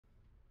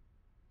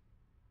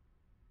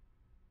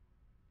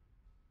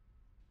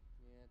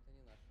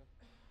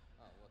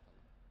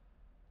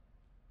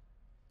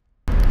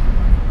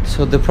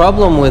So the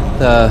problem with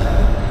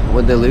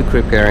the leak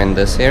repair in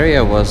this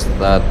area was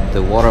that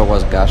the water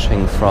was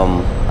gushing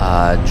from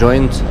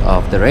joint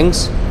of the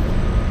rings.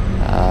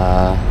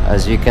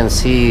 As you can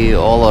see,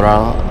 all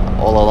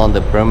along the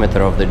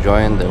perimeter of the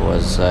joint there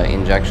was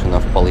injection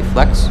of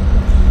PolyFlex.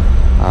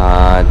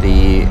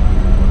 The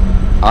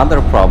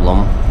other problem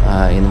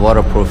in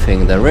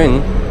waterproofing the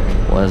ring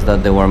was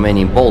that there were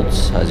many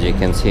bolts, as you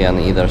can see on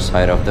either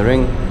side of the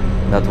ring,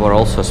 that were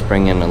also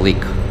springing a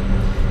leak.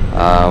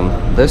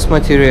 This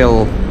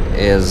material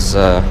is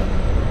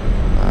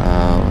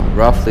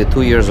roughly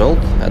 2 years old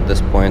at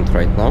this point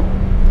right now.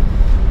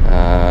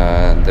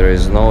 There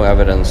is no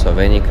evidence of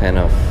any kind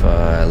of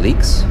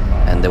leaks,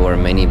 and there were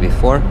many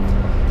before,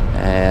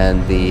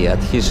 and the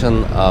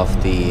adhesion of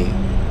the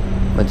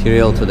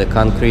material to the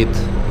concrete,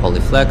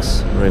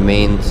 PolyFlex,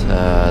 remained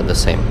the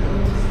same.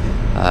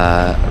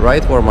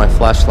 Right where my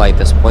flashlight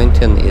is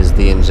pointing is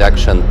the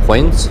injection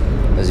points.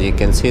 As you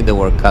can see, they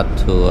were cut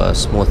to a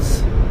smooth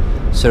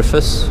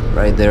surface.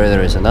 Right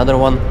there is another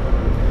one,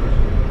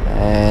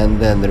 and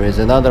then there is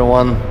another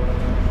one,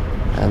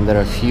 and there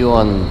are a few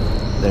on.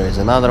 There is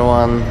another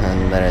one,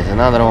 and there is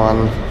another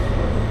one,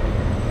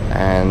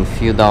 and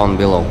few down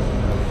below.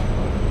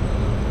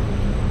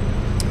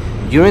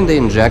 During the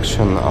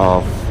injection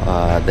of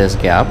this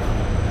gap,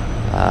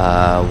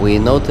 we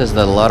noticed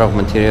that a lot of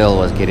material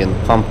was getting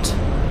pumped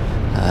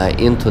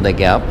into the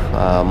gap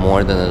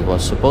more than it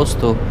was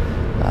supposed to.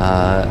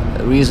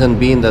 Reason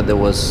being that there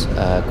was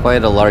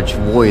quite a large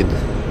void,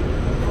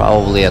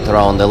 probably at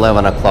around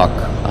 11 o'clock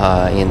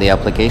in the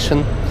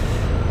application,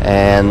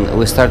 and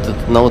we started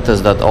to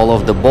notice that all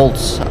of the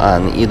bolts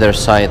on either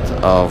side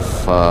of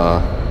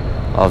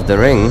the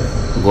ring,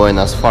 going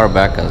as far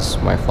back as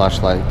my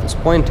flashlight is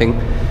pointing,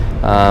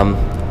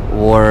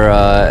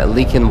 were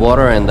leaking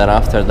water, and then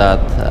after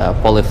that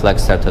PolyFlex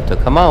started to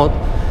come out,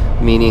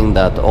 meaning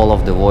that all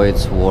of the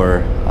voids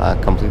were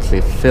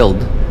completely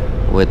filled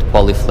with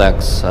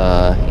PolyFlex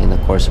in the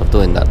course of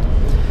doing that.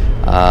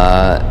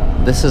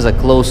 This is the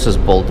closest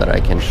bolt that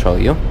I can show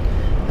you,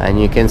 and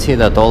you can see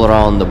that all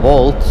around the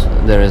bolt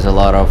there is a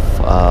lot of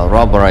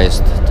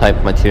rubberized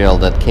type material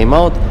that came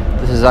out.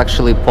 This is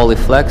actually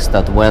PolyFlex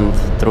that went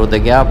through the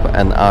gap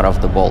and out of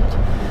the bolt.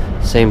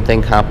 Same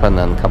thing happened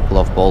on a couple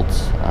of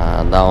bolts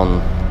down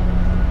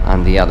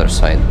on the other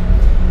side.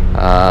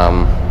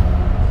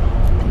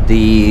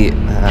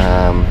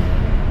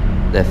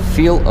 The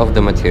feel of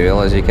the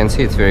material, as you can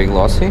see, it's very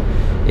glossy.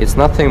 It's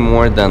nothing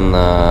more than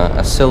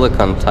a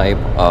silicone type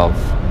of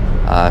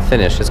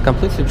finish. It's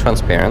completely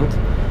transparent.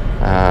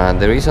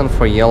 The reason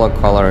for yellow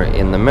color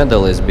in the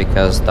middle is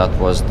because that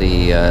was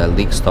the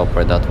leak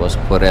stopper that was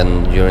put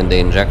in during the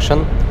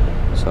injection.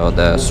 So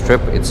the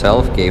strip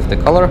itself gave the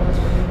color.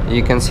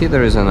 You can see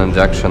there is an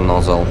injection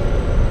nozzle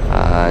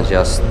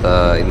just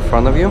in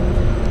front of you,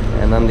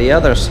 and on the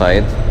other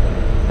side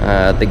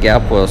the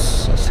gap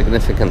was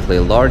significantly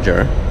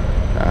larger,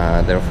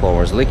 therefore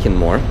was leaking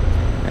more,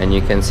 and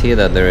you can see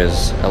that there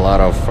is a lot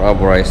of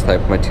rubberized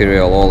type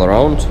material all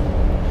around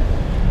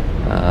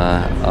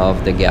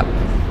of the gap.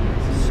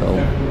 So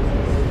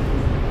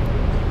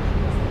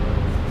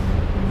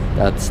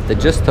that's the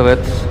gist of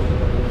it.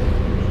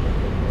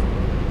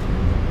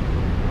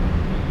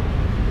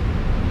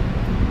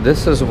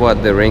 This is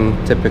what the ring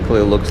typically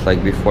looks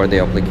like before the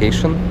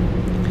application.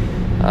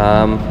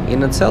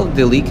 In itself,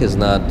 the leak is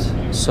not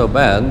so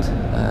bad,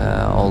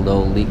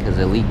 although leak is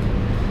a leak.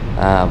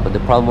 But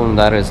the problem with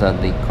that is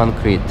that the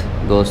concrete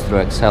goes through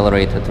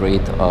accelerated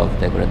rate of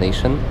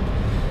degradation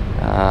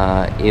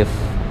if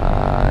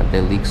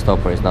the leak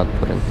stopper is not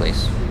put in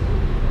place.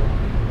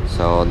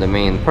 So the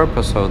main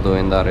purpose of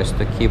doing that is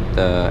to keep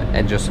the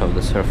edges of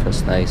the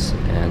surface nice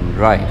and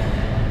dry,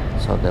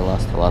 so they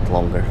last a lot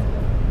longer.